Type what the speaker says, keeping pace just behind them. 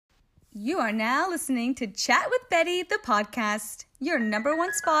You are now listening to Chat with Betty, the podcast, your number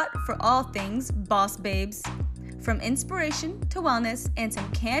one spot for all things boss babes. From inspiration to wellness and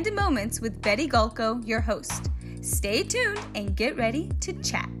some candid moments with Betty Golko, your host. Stay tuned and get ready to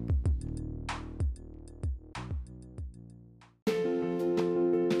chat.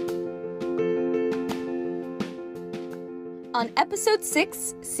 On episode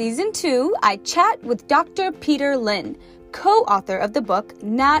 6, season 2, I chat with Dr. Peter Lynn, co-author of the book,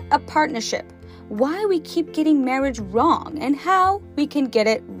 Not a Partnership, Why We Keep Getting Marriage Wrong and How We Can Get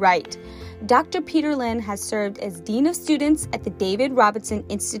It Right. Dr. Peter Lynn has served as Dean of Students at the David Robinson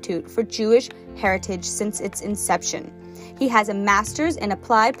Institute for Jewish Heritage since its inception. He has a master's in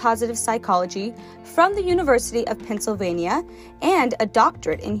applied positive psychology from the University of Pennsylvania and a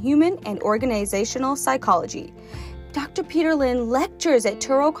doctorate in human and organizational psychology. Dr. Peter Lynn lectures at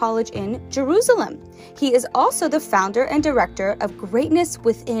Touro College in Jerusalem. He is also the founder and director of Greatness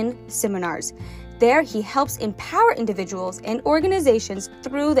Within Seminars. There, he helps empower individuals and organizations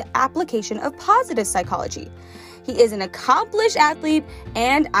through the application of positive psychology. He is an accomplished athlete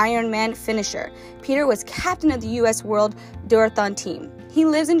and Ironman finisher. Peter was captain of the U.S. World Duathlon team. He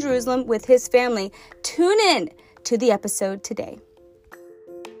lives in Jerusalem with his family. Tune in to the episode today.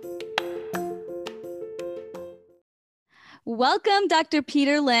 Welcome, Dr.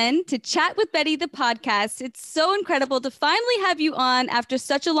 Peter Lynn, to Chat with Betty, the podcast. It's so incredible to finally have you on after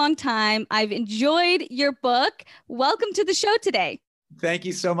such a long time. I've enjoyed your book. Welcome to the show today. Thank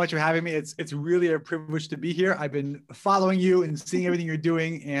you so much for having me. It's really a privilege to be here. I've been following you and seeing everything you're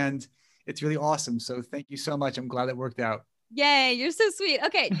doing, and it's really awesome. So thank you so much. I'm glad it worked out. Yay, you're so sweet.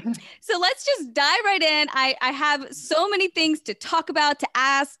 Okay, so let's just dive right in. I have so many things to talk about, to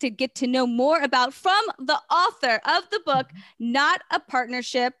ask, to get to know more about from the author of the book, Not a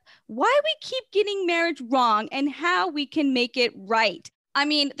Partnership, Why We Keep Getting Marriage Wrong and How We Can Make It Right. I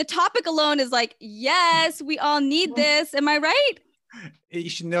mean, the topic alone is like, yes, we all need this. Am I right? You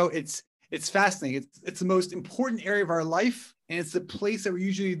should know it's fascinating. It's the most important area of our life, and it's the place that we're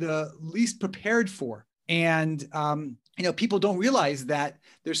usually the least prepared for. And, people don't realize that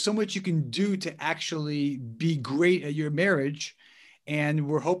there's so much you can do to actually be great at your marriage. And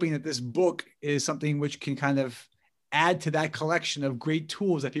we're hoping that this book is something which can kind of add to that collection of great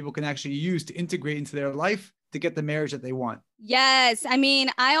tools that people can actually use to integrate into their life to get the marriage that they want. Yes. I mean,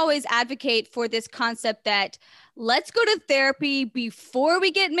 I always advocate for this concept that let's go to therapy before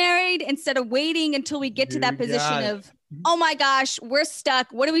we get married instead of waiting until we get to that position of, oh my gosh, we're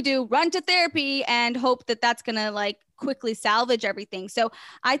stuck. What do we do? Run to therapy and hope that that's going to quickly salvage everything. So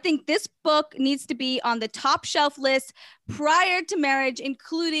I think this book needs to be on the top shelf list prior to marriage,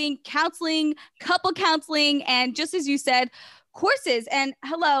 including counseling, couple counseling, and just as you said, courses. And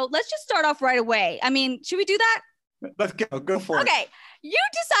hello, let's just start off right away. I mean, should we do that? Let's go for it. Okay. You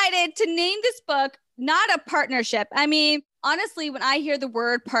decided to name this book Not a Partnership. I mean, honestly, when I hear the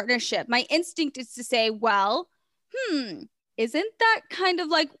word partnership, my instinct is to say, well, isn't that kind of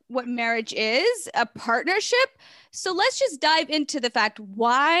like what marriage is, a partnership? So let's just dive into the fact,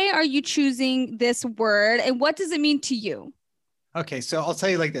 why are you choosing this word and what does it mean to you? Okay, so I'll tell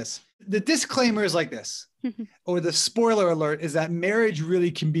you like this. The disclaimer is like this, or the spoiler alert is that marriage really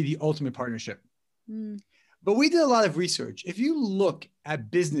can be the ultimate partnership. But we did a lot of research. If you look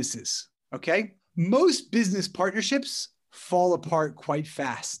at businesses, okay, most business partnerships fall apart quite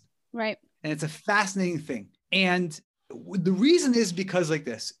fast. Right. And it's a fascinating thing. And the reason is because like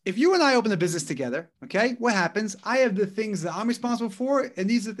this, if you and I open a business together, okay, what happens? I have the things that I'm responsible for, and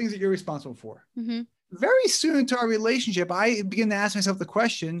these are the things that you're responsible for. Very soon into our relationship, I begin to ask myself the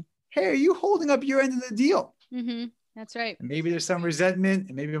question, hey, are you holding up your end of the deal? That's right. And maybe there's some resentment,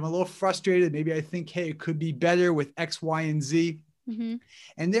 and maybe I'm a little frustrated. Maybe I think, hey, it could be better with X, Y, and Z.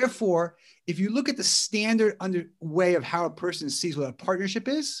 And therefore, if you look at the standard way of how a person sees what a partnership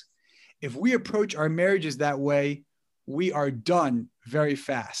is, if we approach our marriages that way, we are done very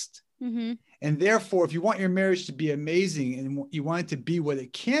fast. And therefore, if you want your marriage to be amazing and you want it to be what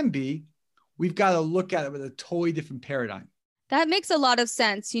it can be, we've got to look at it with a totally different paradigm. That makes a lot of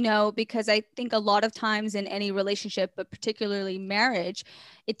sense, because I think a lot of times in any relationship, but particularly marriage,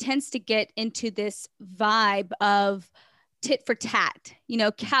 it tends to get into this vibe of tit for tat,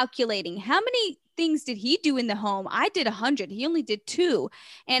 calculating how many things did he do in the home? I did 100. He only did 2.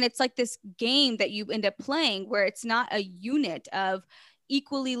 And it's like this game that you end up playing where it's not a unit of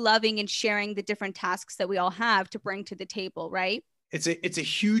equally loving and sharing the different tasks that we all have to bring to the table, right? It's a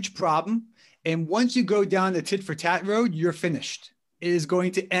huge problem. And once you go down the tit for tat road, you're finished. It is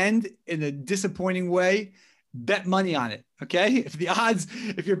going to end in a disappointing way. Bet money on it. Okay.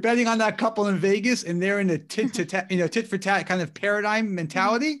 If you're betting on that couple in Vegas and they're in a tit for tat kind of paradigm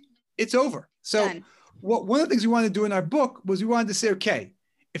mentality, it's over. So Done. one of the things we wanted to do in our book was we wanted to say, okay,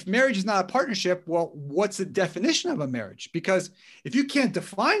 if marriage is not a partnership, well, what's the definition of a marriage? Because if you can't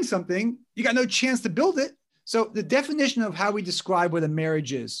define something, you got no chance to build it. So the definition of how we describe what a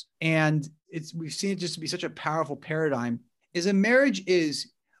marriage is, and we've seen it just to be such a powerful paradigm, is a marriage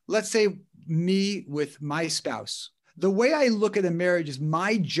is, let's say, me with my spouse. The way I look at a marriage is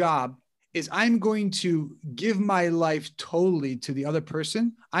my job is I'm going to give my life totally to the other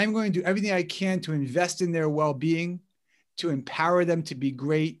person. I'm going to do everything I can to invest in their well-being, to empower them to be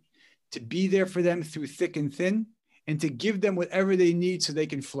great, to be there for them through thick and thin, and to give them whatever they need so they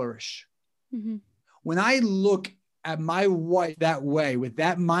can flourish. Mm-hmm. When I look at my wife that way, with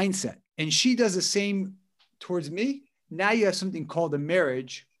that mindset, and she does the same towards me, now you have something called a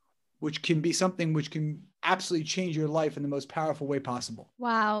marriage, which can be something which can absolutely change your life in the most powerful way possible.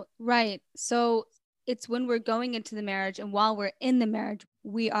 Wow. Right. So it's when we're going into the marriage, and while we're in the marriage,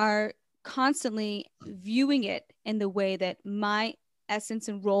 we are constantly viewing it in the way that my essence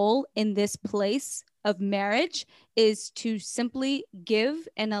and role in this place of marriage is to simply give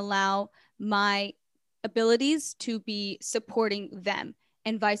and allow my abilities to be supporting them,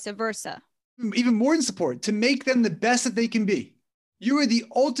 and vice versa. Even more than support, to make them the best that they can be. You are the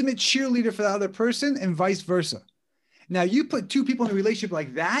ultimate cheerleader for the other person, and vice versa. Now, you put two people in a relationship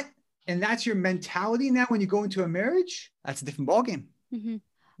like that, and that's your mentality now when you go into a marriage, that's a different ballgame. Mm-hmm.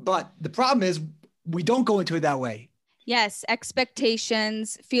 But the problem is we don't go into it that way. Yes,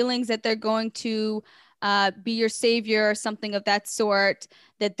 expectations, feelings that they're going to be your savior or something of that sort,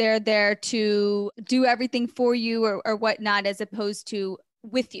 that they're there to do everything for you or whatnot, as opposed to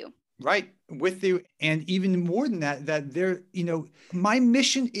with you. Right. With you. And even more than that, that they're, my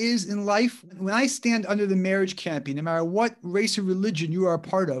mission is in life, when I stand under the marriage canopy, no matter what race or religion you are a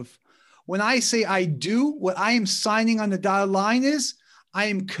part of, when I say I do, what I am signing on the dotted line is I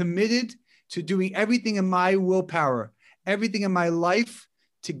am committed to doing everything in my willpower, everything in my life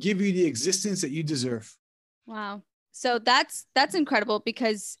to give you the existence that you deserve. Wow. So that's incredible,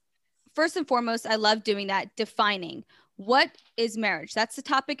 because first and foremost, I love doing that, defining what is marriage. That's the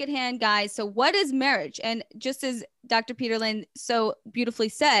topic at hand, guys. So what is marriage? And just as Dr. Peter Lynn so beautifully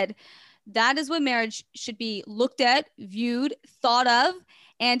said, that is what marriage should be looked at, viewed, thought of,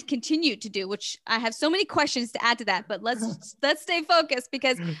 and continue to do, which I have so many questions to add to that, but let's stay focused,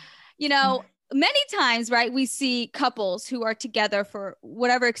 because, many times, right, we see couples who are together for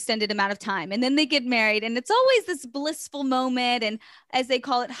whatever extended amount of time, and then they get married, and it's always this blissful moment, and as they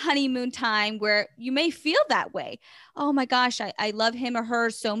call it, honeymoon time, where you may feel that way. Oh my gosh, I love him or her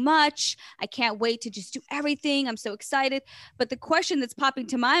so much. I can't wait to just do everything. I'm so excited. But the question that's popping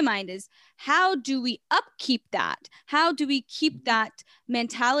to my mind is, how do we upkeep that? How do we keep that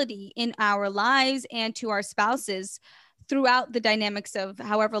mentality in our lives and to our spouses throughout the dynamics of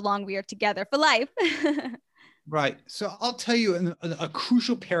however long we are together for life? Right. So I'll tell you a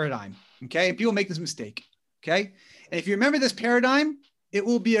crucial paradigm. Okay. And people make this mistake. Okay. And if you remember this paradigm, it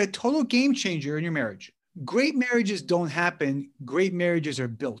will be a total game changer in your marriage. Great marriages don't happen. Great marriages are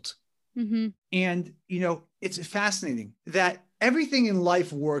built. Mm-hmm. And, it's fascinating that everything in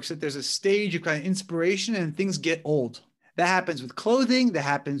life works, that there's a stage of kind of inspiration and things get old. That happens with clothing. That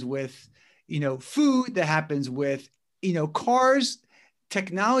happens with, food. That happens with, cars,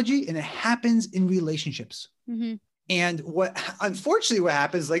 technology, and it happens in relationships. Mm-hmm. And unfortunately, what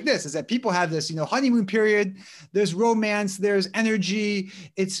happens like this is that people have this, honeymoon period. There's romance, there's energy.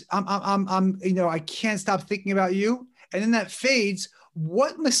 It's, I can't stop thinking about you. And then that fades.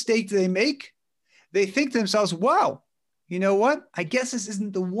 What mistake do they make? They think to themselves, wow, you know what? I guess this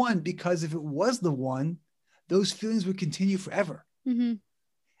isn't the one, because if it was the one, those feelings would continue forever. Mm-hmm.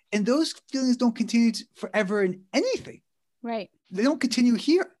 And those feelings don't continue forever in anything. Right. They don't continue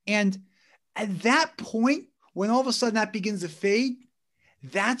here. And at that point, when all of a sudden that begins to fade,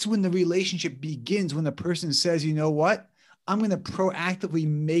 that's when the relationship begins, when the person says, you know what, I'm going to proactively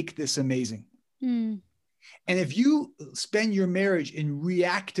make this amazing. Mm. And if you spend your marriage in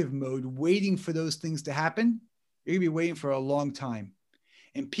reactive mode, waiting for those things to happen, you're going to be waiting for a long time.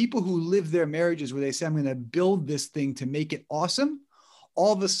 And people who live their marriages where they say, I'm going to build this thing to make it awesome,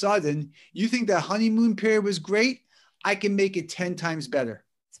 all of a sudden, you think that honeymoon period was great. I can make it 10 times better.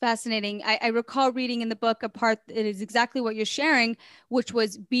 It's fascinating. I recall reading in the book a part that is exactly what you're sharing, which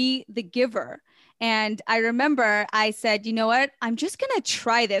was be the giver. And I remember I said, you know what? I'm just going to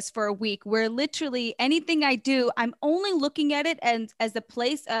try this for a week, where literally anything I do, I'm only looking at it as a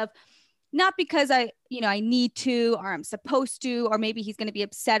place of not because I need to, or I'm supposed to, or maybe he's going to be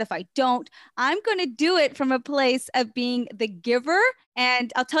upset if I don't. I'm going to do it from a place of being the giver.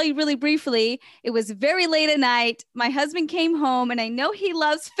 And I'll tell you really briefly, it was very late at night. My husband came home and I know he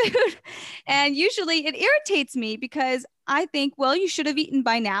loves food. And usually it irritates me because I think, well, you should have eaten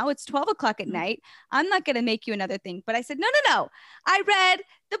by now. It's 12 o'clock at night. I'm not going to make you another thing. But I said, no. I read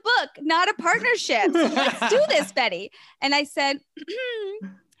the book, Not a Partnership. So let's do this, Betty. And I said,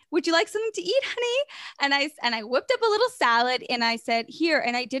 would you like something to eat, honey? And I whipped up a little salad and I said, here.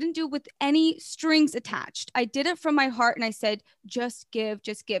 And I didn't do it with any strings attached. I did it from my heart. And I said, just give,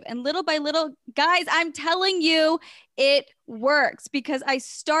 just give. And little by little, guys, I'm telling you, it works, because I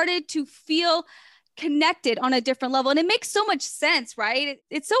started to feel connected on a different level. And it makes so much sense, right?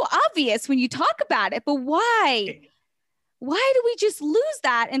 It's so obvious when you talk about it, but why? Why do we just lose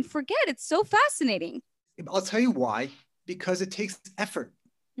that and forget? It's so fascinating. I'll tell you why, because it takes effort.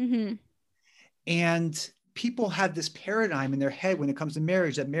 Mm-hmm. And people have this paradigm in their head when it comes to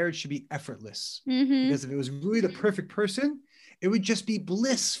marriage, that marriage should be effortless. Mm-hmm. Because if it was really the perfect person, it would just be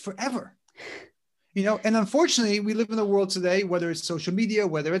bliss forever. And unfortunately, we live in a world today, whether it's social media,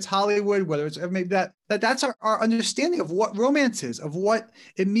 whether it's Hollywood, whether it's maybe that's our understanding of what romance is, of what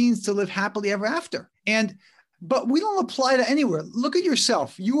it means to live happily ever after. But we don't apply that anywhere. Look at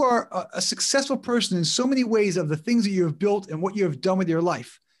yourself. You are a successful person in so many ways of the things that you have built and what you have done with your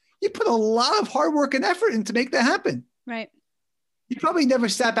life. You put a lot of hard work and effort in to make that happen. Right. You probably never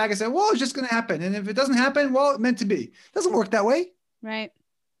sat back and said, well, it's just going to happen. And if it doesn't happen, well, it meant to be. It doesn't work that way. Right.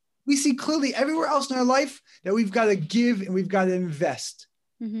 We see clearly everywhere else in our life that we've got to give and we've got to invest.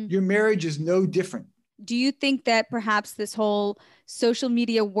 Mm-hmm. Your marriage is no different. Do you think that perhaps this whole social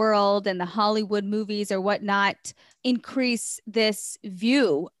media world and the Hollywood movies or whatnot increase this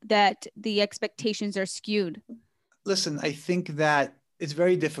view that the expectations are skewed? Listen, I think that it's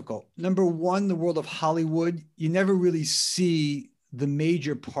very difficult. Number one, the world of Hollywood, you never really see the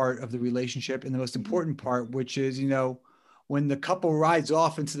major part of the relationship and the most important part, which is, when the couple rides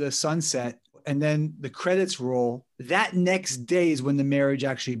off into the sunset and then the credits roll, that next day is when the marriage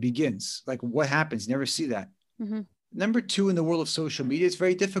actually begins. Like, what happens? You never see that. Mm-hmm. Number two, in the world of social media, it's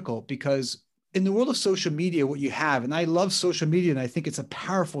very difficult, because in the world of social media, what you have, and I love social media and I think it's a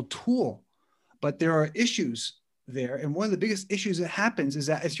powerful tool, but there are issues there. And one of the biggest issues that happens is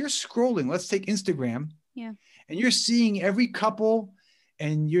that as you're scrolling, let's take Instagram, and you're seeing every couple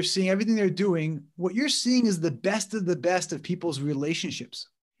and you're seeing everything they're doing, what you're seeing is the best of people's relationships.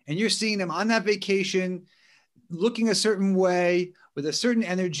 And you're seeing them on that vacation, looking a certain way with a certain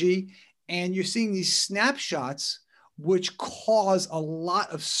energy. And you're seeing these snapshots, which cause a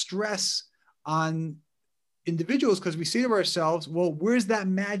lot of stress on individuals, because we say to ourselves, well, where's that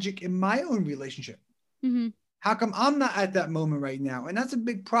magic in my own relationship? Mm-hmm. How come I'm not at that moment right now? And that's a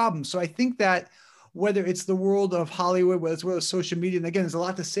big problem. So I think that whether it's the world of Hollywood, whether it's the world of social media, and again, there's a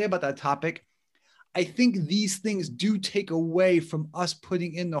lot to say about that topic, I think these things do take away from us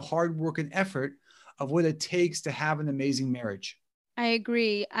putting in the hard work and effort of what it takes to have an amazing marriage. I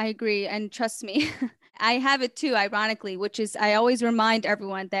agree. And trust me, I have it too, ironically, which is I always remind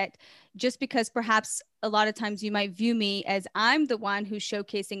everyone that just because perhaps a lot of times you might view me as I'm the one who's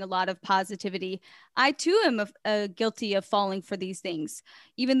showcasing a lot of positivity, I too am guilty of falling for these things,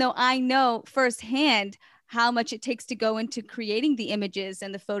 even though I know firsthand how much it takes to go into creating the images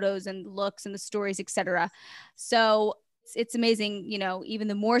and the photos and the looks and the stories, etc. So it's amazing, even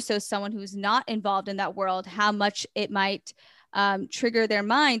the more so someone who's not involved in that world, how much it might trigger their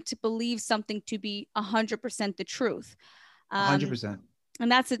mind to believe something to be 100% the truth. 100%.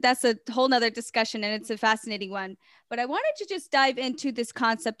 And that's a whole nother discussion, and it's a fascinating one. But I wanted to just dive into this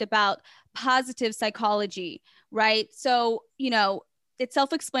concept about positive psychology, right? So, it's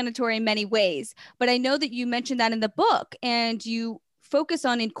self-explanatory in many ways, but I know that you mentioned that in the book and you focus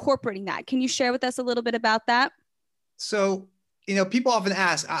on incorporating that. Can you share with us a little bit about that? So, people often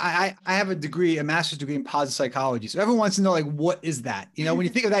ask, I have a master's degree in positive psychology. So everyone wants to know, like, what is that? When you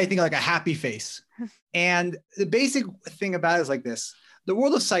think of that, you think of like a happy face. And the basic thing about it is like this. The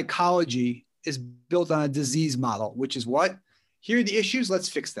world of psychology is built on a disease model, which is what? Here are the issues, let's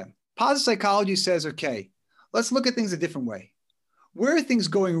fix them. Positive psychology says, okay, let's look at things a different way. Where are things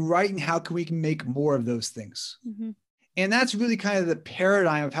going right and how can we make more of those things? Mm-hmm. And that's really kind of the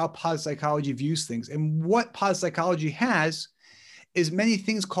paradigm of how positive psychology views things. And what positive psychology has is many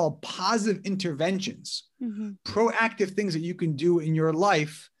things called positive interventions, proactive things that you can do in your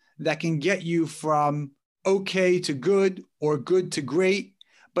life that can get you from okay to good or good to great,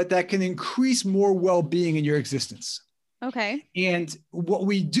 but that can increase more well-being in your existence. Okay. And what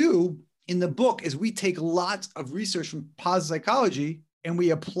we do in the book is we take lots of research from positive psychology and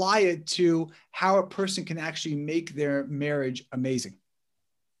we apply it to how a person can actually make their marriage amazing.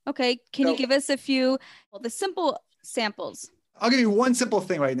 Okay. Can you give us a few, the simple samples? I'll give you one simple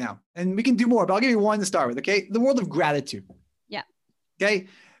thing right now, and we can do more, but I'll give you one to start with. Okay. The world of gratitude. Yeah. Okay.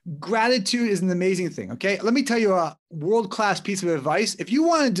 Gratitude is an amazing thing. Okay. Let me tell you a world-class piece of advice. If you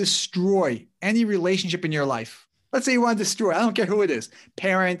want to destroy any relationship in your life, let's say you want to destroy, I don't care who it is,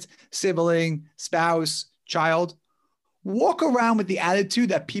 parent, sibling, spouse, child, walk around with the attitude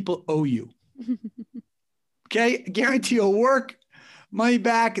that people owe you. Okay. Guarantee you'll work, money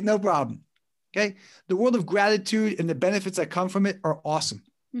back, no problem. Okay. The world of gratitude and the benefits that come from it are awesome.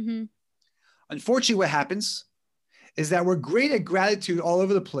 Mm-hmm. Unfortunately, what happens is that we're great at gratitude all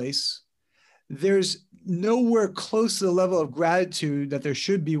over the place. There's nowhere close to the level of gratitude that there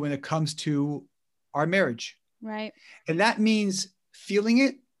should be when it comes to our marriage. Right. And that means feeling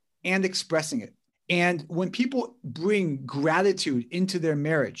it and expressing it. And when people bring gratitude into their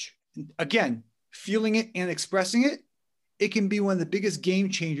marriage, again, feeling it and expressing it, it can be one of the biggest game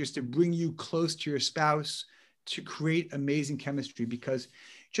changers to bring you close to your spouse, to create amazing chemistry. Because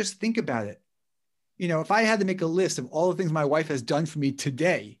just think about it. You know, if I had to make a list of all the things my wife has done for me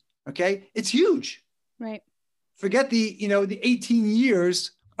today, okay, it's huge. Right. Forget the 18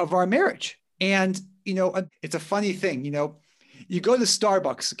 years of our marriage. And, it's a funny thing, you go to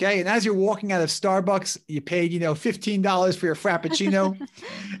Starbucks, okay? And as you're walking out of Starbucks, you paid, $15 for your Frappuccino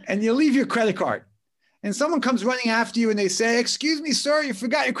and you leave your credit card. And someone comes running after you and they say, "Excuse me, sir, you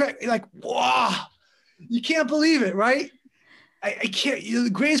forgot your credit." You're like, wow, you can't believe it, right? I can't, you're the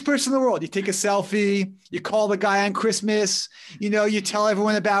greatest person in the world. You take a selfie, you call the guy on Christmas, you tell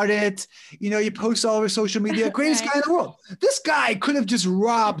everyone about it, you post all over social media, greatest guy in the world. This guy could have just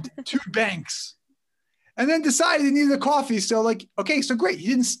robbed 2 banks and then decided he needed a coffee. So okay, so great. He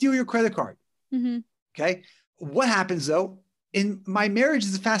didn't steal your credit card. Mm-hmm. Okay. What happens though? In my marriage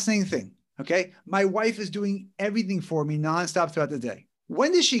is a fascinating thing. Okay. My wife is doing everything for me nonstop throughout the day.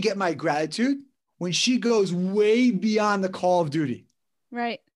 When does she get my gratitude? When she goes way beyond the call of duty.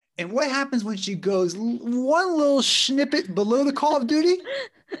 Right. And what happens when she goes one little snippet below the call of duty?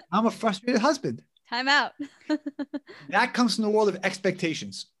 I'm a frustrated husband. Time out. That comes from the world of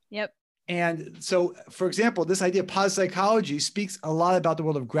expectations. Yep. And so, for example, this idea of positive psychology speaks a lot about the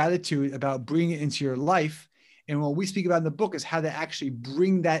world of gratitude, about bringing it into your life. And what we speak about in the book is how to actually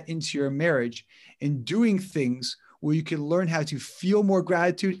bring that into your marriage and doing things where you can learn how to feel more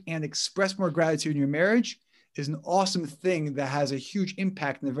gratitude and express more gratitude in your marriage is an awesome thing that has a huge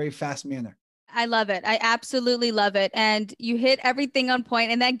impact in a very fast manner. I love it. I absolutely love it. And you hit everything on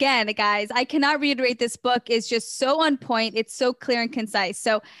point. And again, guys, I cannot reiterate, this book is just so on point. It's so clear and concise.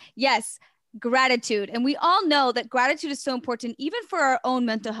 So yes, gratitude. And we all know that gratitude is so important, even for our own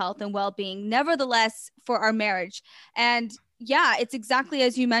mental health and well-being, nevertheless, for our marriage. And yeah, it's exactly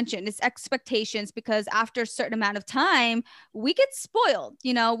as you mentioned, it's expectations, because after a certain amount of time, we get spoiled,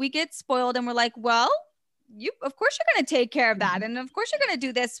 we get spoiled and we're like, well, of course you're going to take care of that. And of course you're going to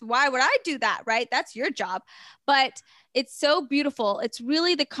do this. Why would I do that? Right? That's your job. But it's so beautiful. It's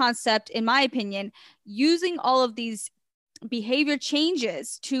really the concept, in my opinion, using all of these behavior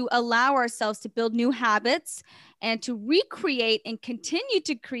changes to allow ourselves to build new habits and to recreate and continue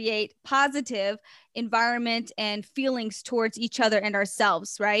to create positive environment and feelings towards each other and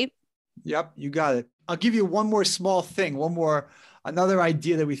ourselves, right? Yep, you got it. I'll give you one more small thing, another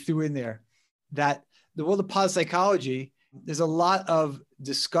idea that we threw in there, that the world of positive psychology, there's a lot of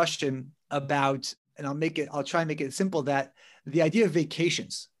discussion about, and I'll try and make it simple, that the idea of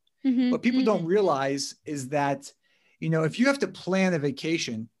vacations. Mm-hmm. What people don't realize is that, if you have to plan a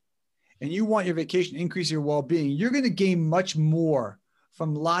vacation and you want your vacation to increase your well-being, you're going to gain much more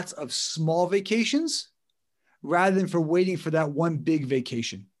from lots of small vacations rather than for waiting for that one big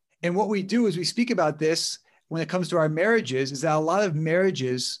vacation. And what we do is we speak about this when it comes to our marriages, is that a lot of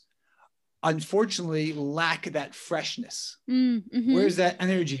marriages, unfortunately, lack that freshness. Mm-hmm. Where's that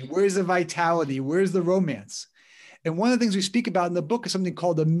energy? Where's the vitality? Where's the romance? And one of the things we speak about in the book is something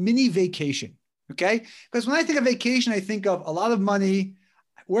called a mini vacation. Okay. Because when I think of vacation, I think of a lot of money.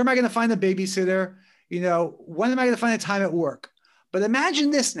 Where am I going to find a babysitter? When am I going to find a time at work? But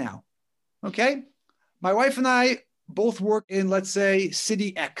imagine this now. Okay. My wife and I both work in, let's say,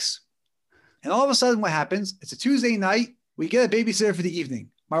 city X. And all of a sudden what happens? It's a Tuesday night. We get a babysitter for the evening.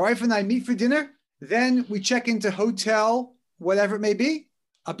 My wife and I meet for dinner. Then we check into hotel, whatever it may be.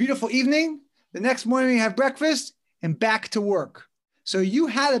 A beautiful evening. The next morning we have breakfast and back to work. So you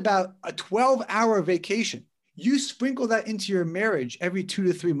had about a 12-hour vacation. You sprinkle that into your marriage every 2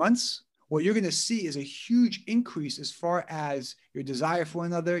 to 3 months. What you're going to see is a huge increase as far as your desire for one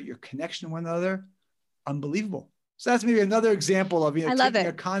another, your connection to one another. Unbelievable. So that's maybe another example of, I love taking it.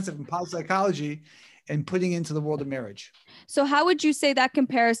 a concept from positive psychology and putting it into the world of marriage. So how would you say that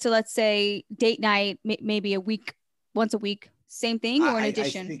compares to, let's say, date night, maybe once a week, same thing or in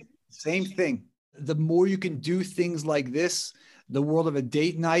addition? I think same thing. The more you can do things like this, the world of a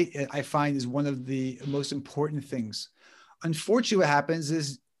date night, I find, is one of the most important things. Unfortunately, what happens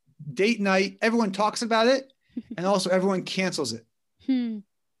is date night, everyone talks about it, and also everyone cancels it.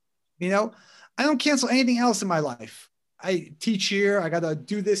 I don't cancel anything else in my life. I teach here. I got to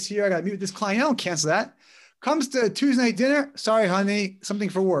do this here. I got to meet with this client. I don't cancel that. Comes to Tuesday night dinner. Sorry, honey, something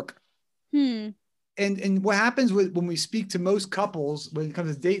for work. And what happens when we speak to most couples, when it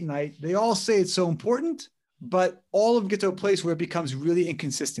comes to date night, they all say it's so important, but all of them get to a place where it becomes really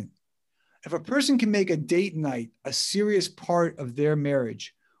inconsistent. If a person can make a date night a serious part of their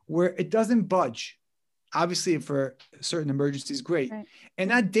marriage where it doesn't budge, obviously for certain emergencies, great. Right.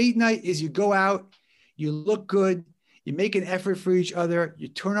 And that date night is you go out, you look good, you make an effort for each other, you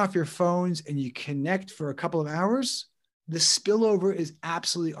turn off your phones and you connect for a couple of hours. The spillover is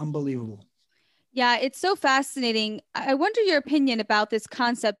absolutely unbelievable. Yeah, it's so fascinating. I wonder your opinion about this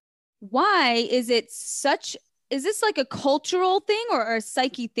concept. Why is this like a cultural thing or a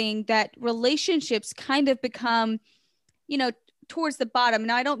psyche thing that relationships kind of become, towards the bottom?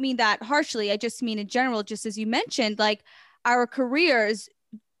 Now, I don't mean that harshly. I just mean in general, just as you mentioned, like our careers,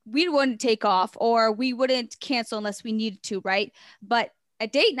 we wouldn't take off or we wouldn't cancel unless we needed to, right? But a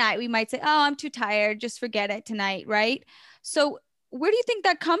date night, we might say, oh, I'm too tired, just forget it tonight, right? So where do you think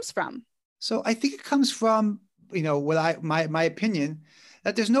that comes from? So I think it comes from, my opinion,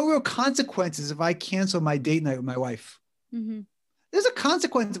 that there's no real consequences if I cancel my date night with my wife. There's a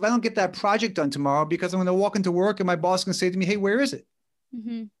consequence if I don't get that project done tomorrow, because I'm going to walk into work and my boss is going to say to me, hey, where is it?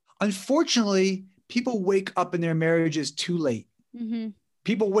 Unfortunately, people wake up in their marriages too late.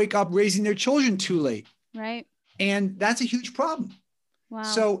 People wake up raising their children too late. Right. And that's a huge problem. Wow.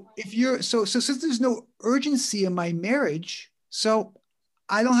 So since there's no urgency in my marriage, so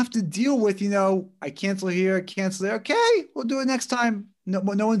I don't have to deal with, I cancel here, cancel there. Okay, we'll do it next time. No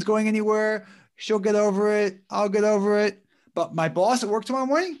one's going anywhere. She'll get over it. I'll get over it. But my boss at work tomorrow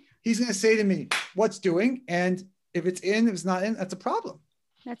morning, he's going to say to me, what's doing? And if it's in, if it's not in, that's a problem.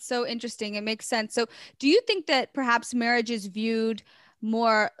 That's so interesting. It makes sense. So do you think that perhaps marriage is viewed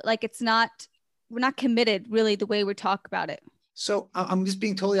more like we're not committed really the way we talk about it? So I'm just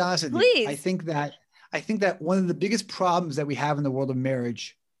being totally honest with Please. you. I think that one of the biggest problems that we have in the world of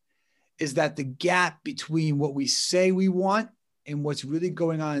marriage is that the gap between what we say we want and what's really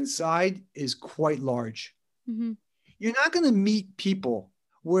going on inside is quite large. You're not going to meet people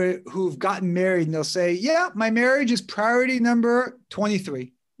who've gotten married and they'll say, yeah, my marriage is priority number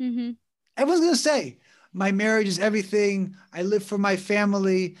 23. Everyone's going to say, my marriage is everything. I live for my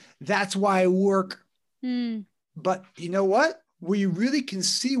family. That's why I work. But you know what? Where you really can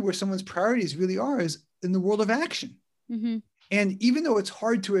see where someone's priorities really are is in the world of action. And even though it's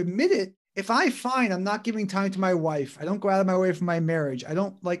hard to admit it, if I find I'm not giving time to my wife, I don't go out of my way for my marriage,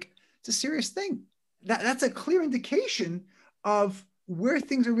 it's a serious thing. That's a clear indication of where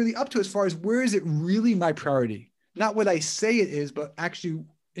things are really up to, as far as where is it really my priority? Not what I say it is, but actually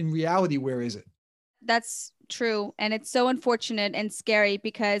in reality, where is it? That's true. And it's so unfortunate and scary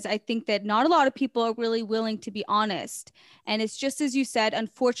because I think that not a lot of people are really willing to be honest. And it's just as you said,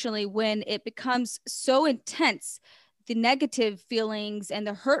 unfortunately, when it becomes so intense, the negative feelings and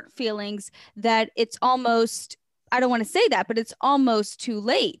the hurt feelings, that it's almost, I don't want to say that, but it's almost too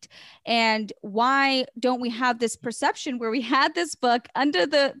late. And why don't we have this perception where we had this book under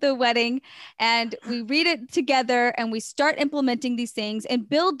the wedding and we read it together and we start implementing these things and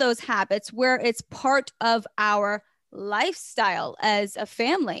build those habits where it's part of our lifestyle as a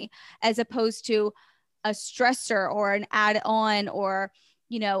family, as opposed to a stressor or an add-on or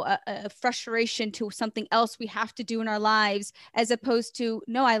a frustration to something else we have to do in our lives, as opposed to,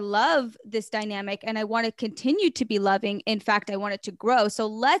 no, I love this dynamic and I want to continue to be loving. In fact, I want it to grow. So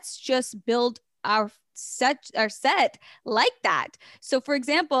let's just build our set like that. So for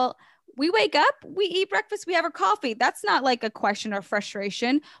example, we wake up, we eat breakfast, we have our coffee. That's not like a question or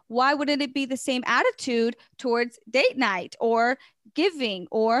frustration. Why wouldn't it be the same attitude towards date night or giving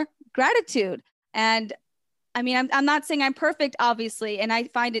or gratitude? And I mean, I'm not saying I'm perfect, obviously, and I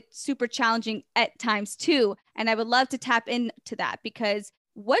find it super challenging at times too. And I would love to tap into that, because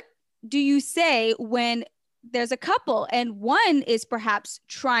what do you say when there's a couple and one is perhaps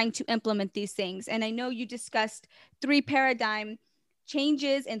trying to implement these things? And I know you discussed 3 paradigm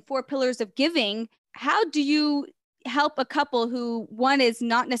changes and 4 pillars of giving. How do you help a couple who one is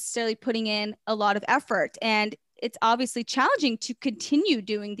not necessarily putting in a lot of effort, and it's obviously challenging to continue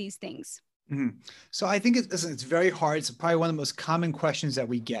doing these things? Mhm. So I think listen, it's very hard. It's probably one of the most common questions that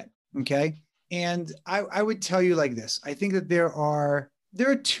we get. Okay. And I would tell you like this. I think that there are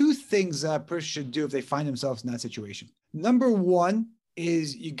two things that a person should do if they find themselves in that situation. Number one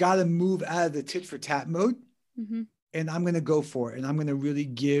is you got to move out of the tit for tat mode. Mm-hmm. And I'm going to go for it. And I'm going to really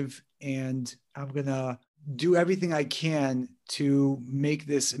give, and I'm going to do everything I can to make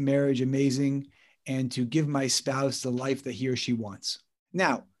this marriage amazing and to give my spouse the life that he or she wants.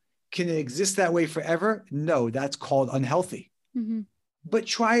 Now, can it exist that way forever? No, that's called unhealthy. Mm-hmm. But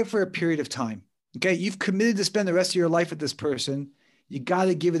try it for a period of time. Okay. You've committed to spend the rest of your life with this person. You got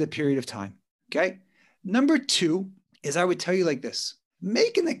to give it a period of time. Okay. Number two is I would tell you like this: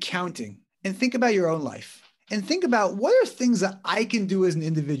 make an accounting and think about your own life and think about what are things that I can do as an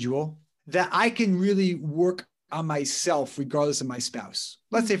individual that I can really work on myself regardless of my spouse.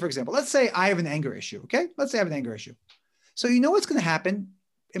 Let's say, for example, let's say I have an anger issue. Okay. Let's say I have an anger issue. So you know what's going to happen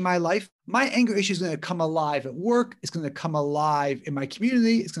in my life? My anger issue is going to come alive at work. It's going to come alive in my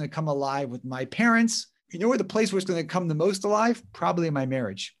community. It's going to come alive with my parents. You know where the place where it's going to come the most alive? Probably in my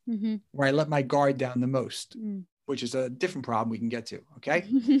marriage, mm-hmm. where I let my guard down the most, which is a different problem we can get to. Okay.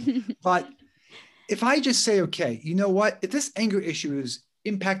 But if I just say, okay, you know what? If this anger issue is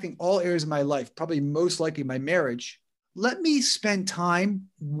impacting all areas of my life, probably most likely my marriage, let me spend time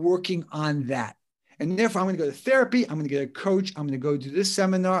working on that. And therefore, I'm going to go to therapy. I'm going to get a coach. I'm going to go do this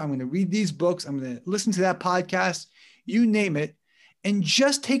seminar. I'm going to read these books. I'm going to listen to that podcast, you name it, and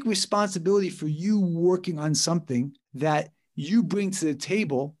just take responsibility for you working on something that you bring to the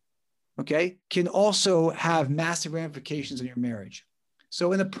table, okay, can also have massive ramifications in your marriage.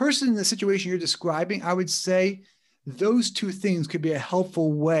 So in a person in the situation you're describing, I would say those two things could be a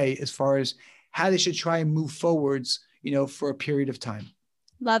helpful way as far as how they should try and move forwards, for a period of time.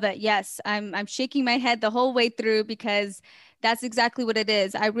 Love it. Yes. I'm shaking my head the whole way through because that's exactly what it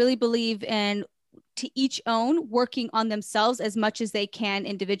is. I really believe in to each own working on themselves as much as they can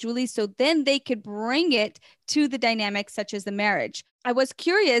individually. So then they could bring it to the dynamics such as the marriage. I was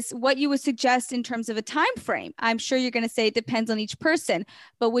curious what you would suggest in terms of a time frame. I'm sure you're going to say it depends on each person,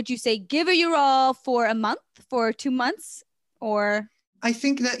 but would you say give it your all for a month, for 2 months, or? I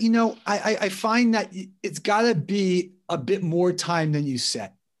think that, I find that it's got to be a bit more time than you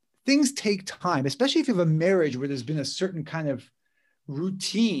set. Things take time, especially if you have a marriage where there's been a certain kind of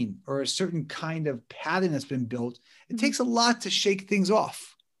routine or a certain kind of pattern that's been built. It takes a lot to shake things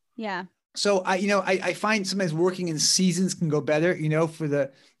off. Yeah. So I find sometimes working in seasons can go better,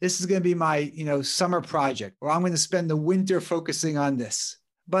 this is going to be my, summer project, or I'm going to spend the winter focusing on this,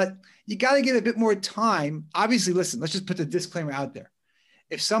 but you got to give it a bit more time. Obviously, listen, let's just put the disclaimer out there.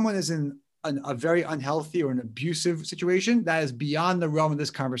 If someone is in a very unhealthy or an abusive situation, that is beyond the realm of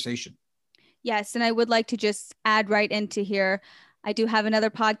this conversation. Yes. And I would like to just add right into here. I do have another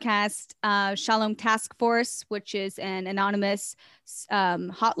podcast, Shalom Task Force, which is an anonymous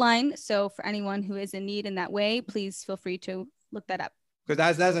hotline. So for anyone who is in need in that way, please feel free to look that up.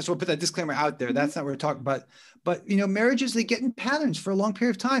 Because that's what put that disclaimer out there. Mm-hmm. That's not what we're talking about. But, marriages, they get in patterns for a long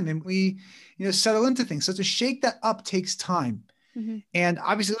period of time and we, settle into things. So to shake that up takes time. Mm-hmm. And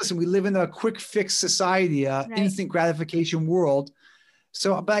obviously, listen, we live in a quick fix society, right. Instant gratification world.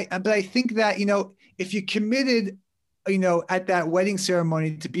 So, but I think that, if you committed, at that wedding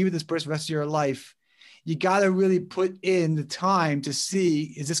ceremony to be with this person the rest of your life, you got to really put in the time to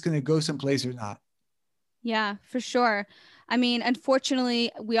see, is this going to go someplace or not? Yeah, for sure. I mean,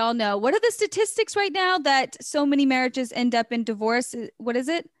 unfortunately, we all know. What are the statistics right now that so many marriages end up in divorce? What is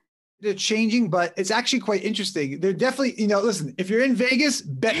it? They're changing, but it's actually quite interesting. They're definitely, listen, if you're in Vegas,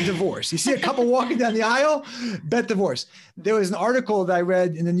 bet divorce. You see a couple walking down the aisle, bet divorce. There was an article that I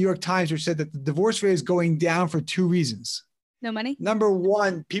read in the New York Times which said that the divorce rate is going down for 2 reasons. No money? Number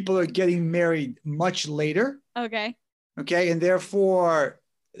one, people are getting married much later. Okay. And therefore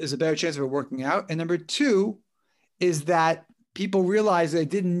there's a better chance of it working out. And number two is that people realize they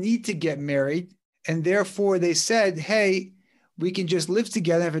didn't need to get married. And therefore they said, hey, we can just live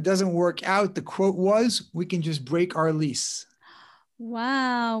together. If it doesn't work out, the quote was, we can just break our lease.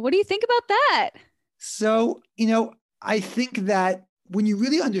 Wow. What do you think about that? So, I think that when you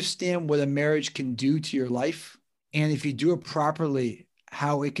really understand what a marriage can do to your life, and if you do it properly,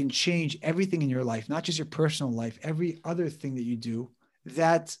 how it can change everything in your life, not just your personal life, every other thing that you do,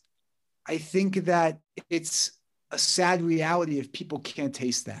 that I think that it's a sad reality if people can't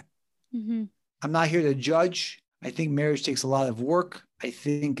taste that. Mm-hmm. I'm not here to judge. I think marriage takes a lot of work. I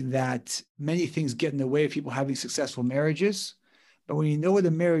think that many things get in the way of people having successful marriages. But when you know what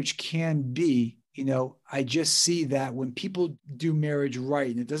a marriage can be, I just see that when people do marriage right,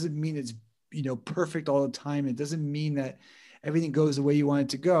 and it doesn't mean it's, perfect all the time. It doesn't mean that everything goes the way you want it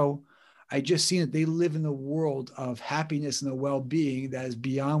to go. I just seen that they live in a world of happiness and a well-being that is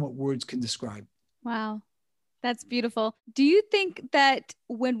beyond what words can describe. Wow. That's beautiful. Do you think that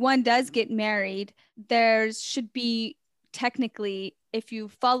when one does get married, there should be technically, if you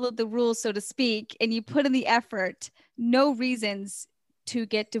follow the rules, so to speak, and you put in the effort, no reasons to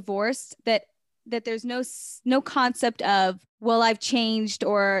get divorced, that there's no concept of, well, I've changed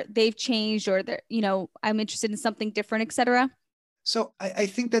or they've changed or I'm interested in something different, etc.? So I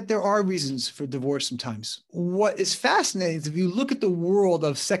think that there are reasons for divorce sometimes. What is fascinating is if you look at the world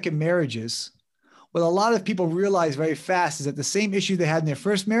of second marriages, what a lot of people realize very fast is that the same issue they had in their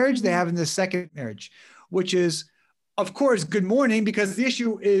first marriage, they have in their second marriage, which is, of course, good morning, because the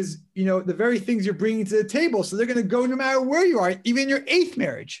issue is, the very things you're bringing to the table. So they're going to go no matter where you are, even in your eighth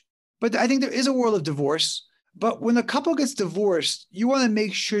marriage. But I think there is a world of divorce. But when a couple gets divorced, you want to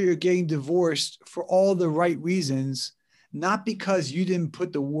make sure you're getting divorced for all the right reasons, not because you didn't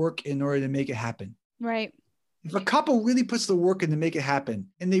put the work in order to make it happen. Right. If a couple really puts the work in to make it happen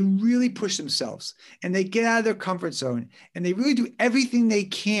and they really push themselves and they get out of their comfort zone and they really do everything they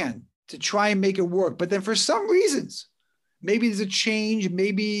can to try and make it work, but then for some reasons, maybe there's a change,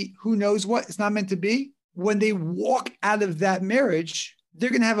 maybe who knows what, it's not meant to be. When they walk out of that marriage, they're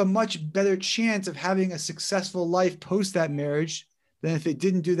going to have a much better chance of having a successful life post that marriage than if they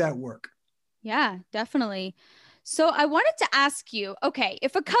didn't do that work. Yeah, definitely. So I wanted to ask you, okay,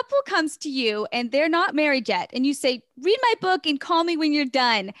 if a couple comes to you and they're not married yet and you say, read my book and call me when you're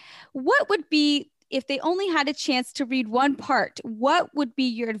done, what would be, if they only had a chance to read one part, what would be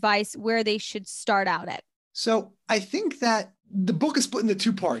your advice where they should start out at? So I think that the book is split into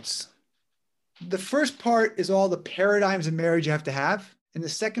two parts. The first part is all the paradigms of marriage you have to have. And the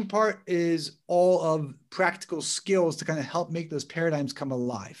second part is all of practical skills to kind of help make those paradigms come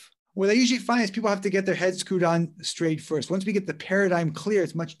alive. What I usually find is people have to get their heads screwed on straight first. Once we get the paradigm clear,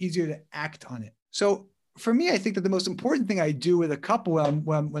 it's much easier to act on it. So for me, I think that the most important thing I do with a couple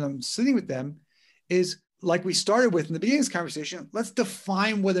when I'm sitting with them is, like we started with in the beginning of this conversation, let's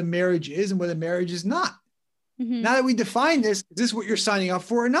define what a marriage is and what a marriage is not. Mm-hmm. Now that we define this, is this what you're signing up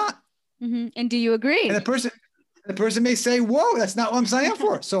for or not? Mm-hmm. And do you agree? And the person may say, whoa, that's not what I'm signing up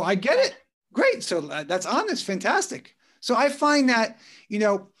for. So I get it. Great. So that's honest. Fantastic. So I find that,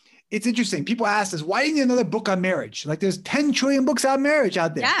 it's interesting. People ask us, why do you need another book on marriage? Like there's 10 trillion books on marriage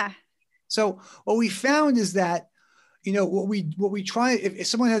out there. Yeah. So what we found is that, what we try, if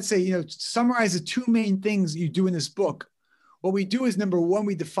someone had to say, summarize the two main things you do in this book, what we do is, number one,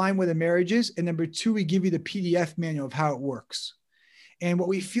 we define what a marriage is. And number two, we give you the PDF manual of how it works. And what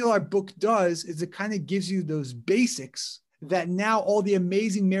we feel our book does is it kind of gives you those basics that now all the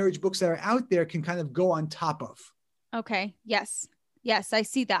amazing marriage books that are out there can kind of go on top of. Okay. Yes. Yes, I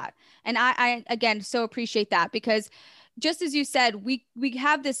see that. And I again, so appreciate that, because just as you said, we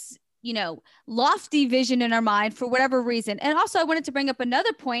have this, lofty vision in our mind for whatever reason. And also I wanted to bring up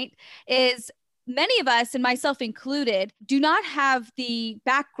another point is many of us, and myself included, do not have the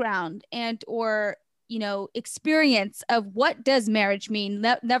background and or experience of what does marriage mean.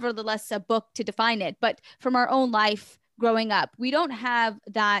 Nevertheless, a book to define it, but from our own life growing up, we don't have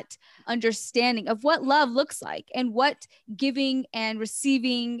that understanding of what love looks like and what giving and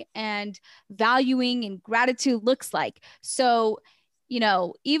receiving and valuing and gratitude looks like. So,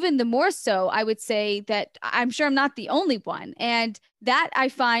 even the more so, I would say that I'm sure I'm not the only one. And that I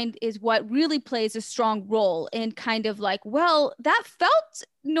find is what really plays a strong role in kind of like, well, that felt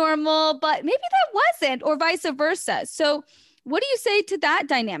normal, but maybe that wasn't, or vice versa. So what do you say to that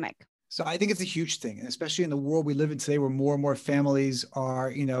dynamic? So I think it's a huge thing, and especially in the world we live in today, where more and more families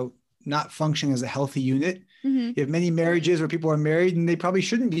are, not functioning as a healthy unit. Mm-hmm. You have many marriages where people are married and they probably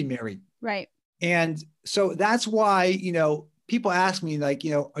shouldn't be married. Right. And so that's why, people ask me like,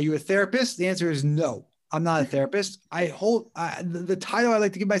 are you a therapist? The answer is no, I'm not a therapist. I hold the title I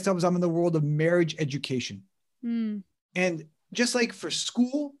like to give myself is I'm in the world of marriage education. Mm. And just like for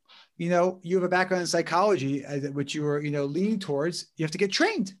school, you have a background in psychology, which you were, leaning towards, you have to get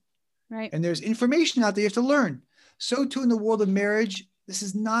trained. Right. And there's information out there you have to learn. So too in the world of marriage, this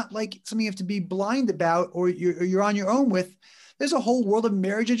is not like something you have to be blind about or you're on your own with. There's a whole world of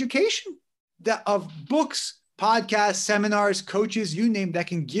marriage education of books, podcasts, seminars, coaches, you name, that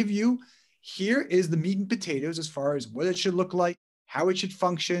can give you, here is the meat and potatoes as far as what it should look like, how it should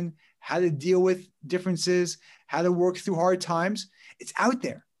function, how to deal with differences, how to work through hard times. It's out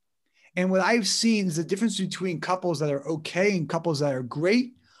there. And what I've seen is the difference between couples that are okay and couples that are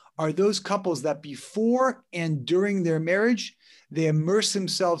great are those couples that before and during their marriage, they immerse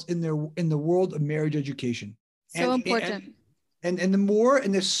themselves in the world of marriage education. So important. And the more,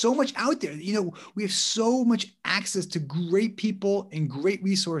 and there's so much out there, we have so much access to great people and great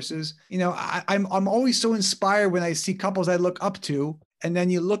resources. I'm always so inspired when I see couples I look up to, and then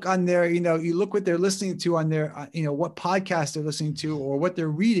you look on their, you look what they're listening to on their, what podcast they're listening to or what they're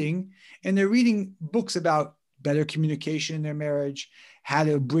reading, and they're reading books about better communication in their marriage, how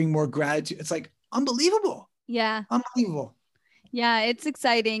to bring more gratitude. It's like unbelievable. Yeah. Unbelievable. Yeah, it's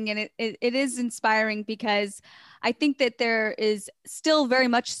exciting, and it is inspiring, because I think that there is still very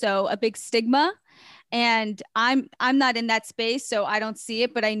much so a big stigma, and I'm not in that space, so I don't see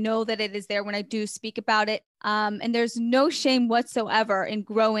it, but I know that it is there when I do speak about it. And there's no shame whatsoever in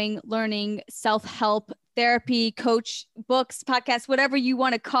growing, learning, self-help, therapy, coach, books, podcasts, whatever you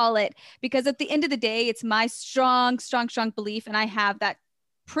want to call it, because at the end of the day, it's my strong belief, and I have that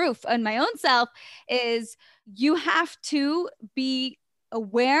proof on my own self, is you have to be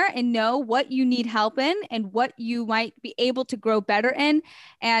aware and know what you need help in and what you might be able to grow better in.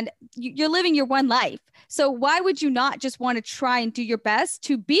 And you're living your one life. So why would you not just want to try and do your best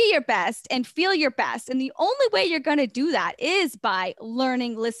to be your best and feel your best? And the only way you're going to do that is by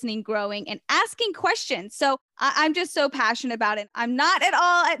learning, listening, growing, and asking questions. So I'm just so passionate about it. I'm not at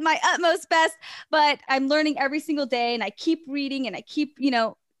all at my utmost best, but I'm learning every single day, and I keep reading, and I keep,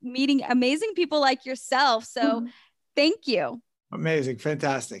 meeting amazing people like yourself. So thank you. Amazing.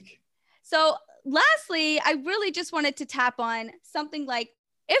 Fantastic. So lastly, I really just wanted to tap on something like,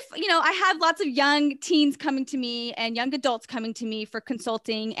 if, I have lots of young teens coming to me and young adults coming to me for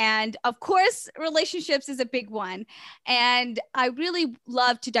consulting. And of course, relationships is a big one. And I really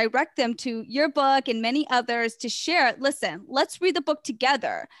love to direct them to your book and many others to share. Listen, let's read the book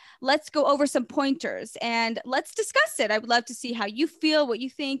together. Let's go over some pointers and let's discuss it. I would love to see how you feel, what you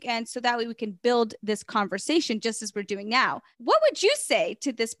think. And so that way we can build this conversation just as we're doing now. What would you say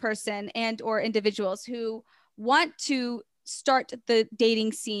to this person and or individuals who want to start the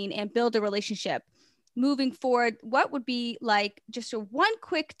dating scene and build a relationship moving forward? What would be like just a one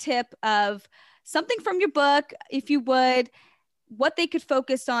quick tip of something from your book, if you would, what they could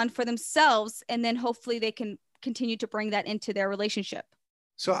focus on for themselves, and then hopefully they can continue to bring that into their relationship?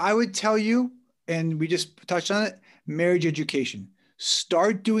 So I would tell you, and we just touched on it, marriage education.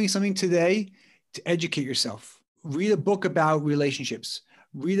 Start doing something today to educate yourself. Read a book about relationships.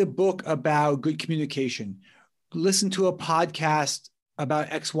 Read a book about good communication. Listen to a podcast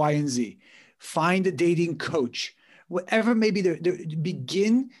about X, Y, and Z. Find a dating coach. Whatever may be,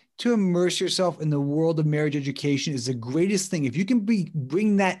 begin to immerse yourself in the world of marriage education is the greatest thing. If you can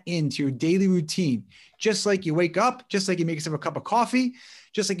bring that into your daily routine, just like you wake up, just like you make yourself a cup of coffee,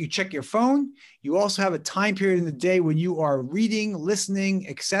 just like you check your phone, you also have a time period in the day when you are reading, listening,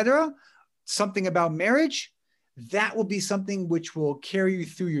 etc. Something about marriage, that will be something which will carry you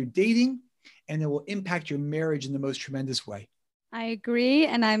through your dating, and it will impact your marriage in the most tremendous way. I agree.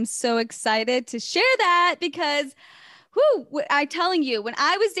 And I'm so excited to share that because I'm telling you, when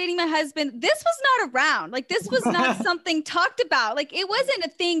I was dating my husband, this was not around. Like, this was not something talked about. Like, it wasn't a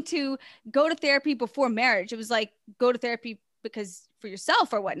thing to go to therapy before marriage. It was like, go to therapy because for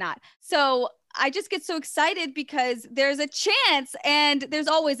yourself or whatnot. So I just get so excited because there's a chance, and there's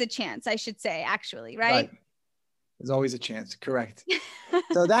always a chance, I should say, actually, right? There's always a chance. Correct.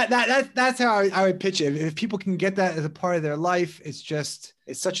 So that's how I would pitch it. If people can get that as a part of their life, it's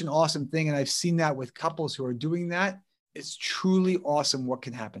such an awesome thing. And I've seen that with couples who are doing that. It's truly awesome what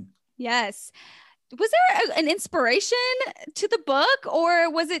can happen. Yes. Was there an inspiration to the book, or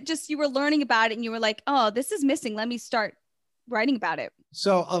was it just you were learning about it and you were like, oh, this is missing. Let me start writing about it?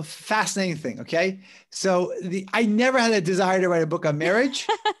 So a fascinating thing. Okay. So I never had a desire to write a book on marriage.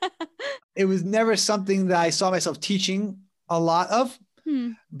 It was never something that I saw myself teaching a lot of.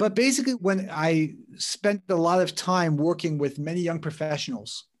 But basically, when I spent a lot of time working with many young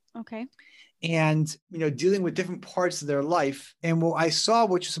professionals, okay, and dealing with different parts of their life, and what I saw,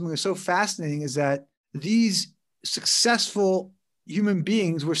 which is something that's so fascinating, is that these successful human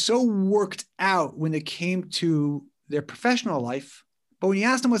beings were so worked out when it came to their professional life. But when you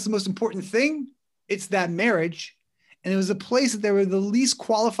ask them what's the most important thing, it's that marriage. And it was a place that they were the least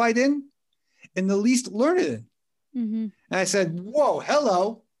qualified in and the least learned in. Mm-hmm. And I said, whoa,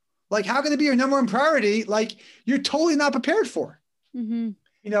 hello. Like, how can it be your number one priority? Like, you're totally not prepared for. Mm-hmm.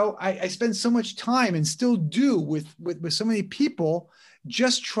 I spend so much time and still do with so many people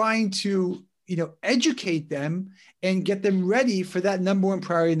just trying to, educate them and get them ready for that number one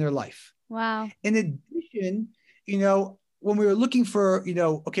priority in their life. Wow. In addition, when we were looking for,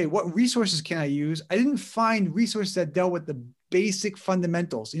 okay, what resources can I use? I didn't find resources that dealt with the basic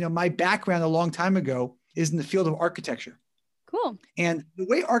fundamentals. My background a long time ago is in the field of architecture. Cool. And the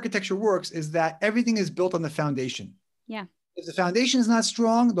way architecture works is that everything is built on the foundation. Yeah. If the foundation is not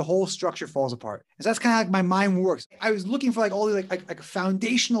strong, the whole structure falls apart. And so that's kind of like my mind works. I was looking for like all these like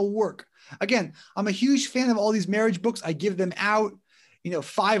foundational work. Again, I'm a huge fan of all these marriage books. I give them out,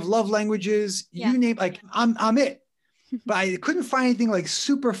 5 love languages, you name, like I'm it. But I couldn't find anything like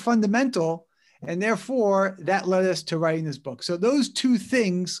super fundamental. And therefore that led us to writing this book. So those 2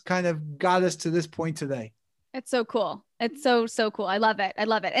 things kind of got us to this point today. It's so cool. It's so cool. I love it. I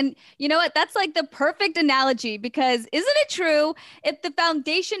love it. And you know what? That's like the perfect analogy, because isn't it true? If the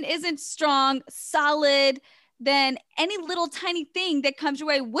foundation isn't strong, solid, then any little tiny thing that comes your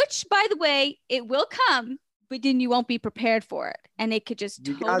way, which by the way, it will come, but then you won't be prepared for it. And it could just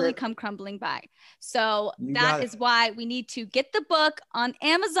totally come crumbling by. So that is why we need to get the book on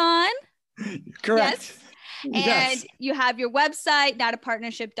Amazon. Correct. Yes. And you have your website,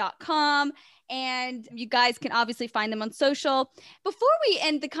 notapartnership.com. And you guys can obviously find them on social. Before we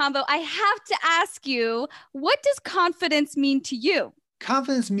end the convo, I have to ask you, what does confidence mean to you?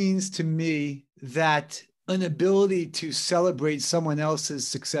 Confidence means to me that an ability to celebrate someone else's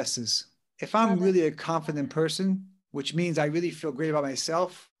successes. If I'm really a confident person, which means I really feel great about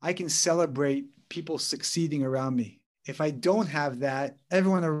myself, I can celebrate people succeeding around me. If I don't have that,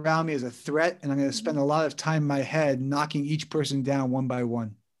 everyone around me is a threat, and I'm going to spend a lot of time in my head knocking each person down one by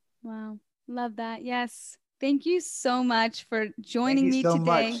one. Wow. Love that. Yes. Thank you so much for joining me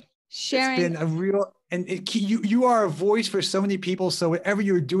today. Sharing. It's been a real, and you are a voice for so many people. So whatever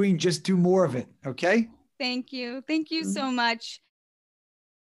you're doing, just do more of it. Okay. Thank you. Thank you so much.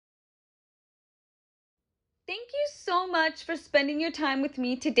 Thank you so much for spending your time with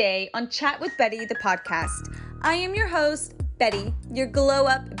me today on Chat with Betty, the podcast. I am your host, Betty, your glow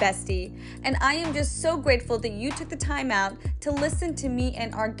up bestie, and I am just so grateful that you took the time out to listen to me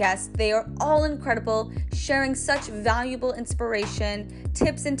and our guests. They are all incredible, sharing such valuable inspiration,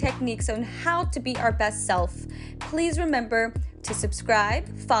 tips, and techniques on how to be our best self. Please remember to subscribe,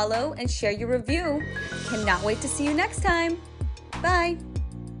 follow, and share your review. Cannot wait to see you next time. Bye.